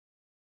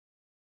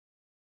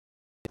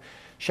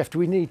Chef, do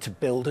we need to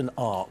build an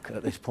ark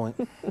at this point?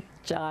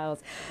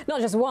 Giles, not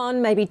just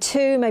one, maybe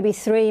two, maybe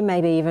three,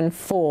 maybe even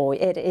four.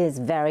 It is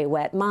very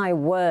wet, my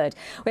word.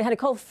 We had a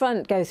cold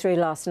front go through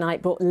last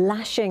night, brought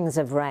lashings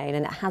of rain,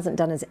 and it hasn't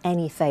done us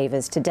any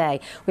favours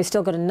today. We've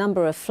still got a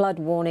number of flood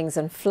warnings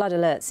and flood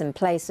alerts in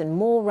place and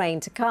more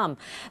rain to come.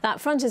 That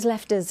front has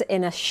left us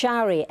in a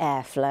showery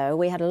airflow.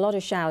 We had a lot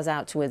of showers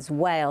out towards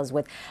Wales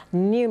with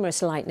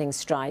numerous lightning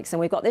strikes, and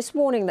we've got this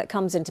warning that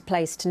comes into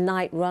place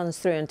tonight, runs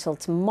through until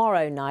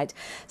tomorrow night.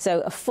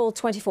 So a full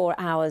 24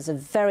 hours of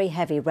very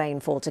heavy rainfall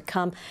to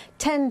come.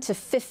 10 to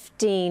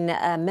 15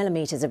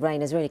 millimetres of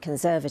rain is a really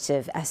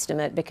conservative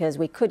estimate, because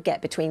we could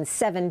get between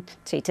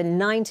 70 to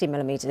 90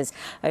 millimetres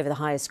over the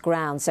highest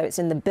ground. So it's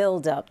in the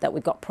build-up that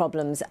we've got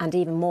problems, and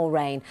even more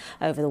rain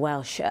over the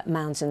Welsh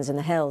mountains and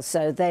the hills.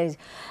 So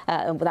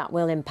that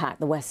will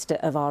impact the west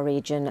of our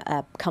region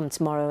come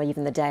tomorrow or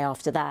even the day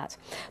after that.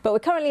 But we're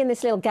currently in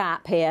this little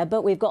gap here,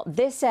 but we've got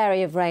this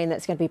area of rain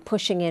that's going to be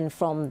pushing in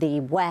from the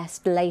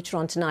west later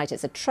on tonight.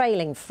 It's a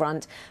trailing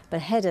front, but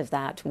ahead of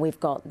that we've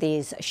got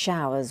these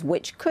showers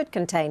which could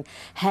contain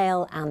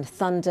hail and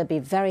thunder, be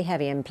very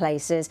heavy in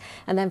places,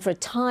 and then for a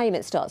time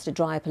it starts to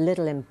dry up a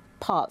little in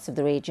parts of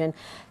the region.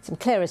 Some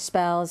clearer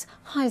spells,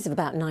 highs of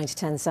about 9 to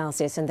 10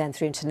 Celsius, and then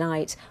through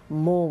tonight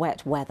more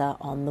wet weather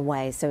on the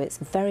way. So it's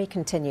very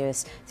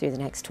continuous through the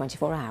next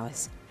 24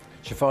 hours.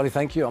 Shefali,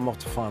 thank you. I'm off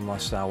to find my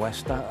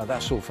Southwest.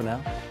 That's all for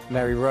now.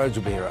 Mary Rhodes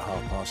will be here at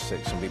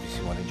 6:30 on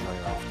BBC One. Enjoy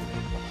your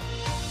afternoon.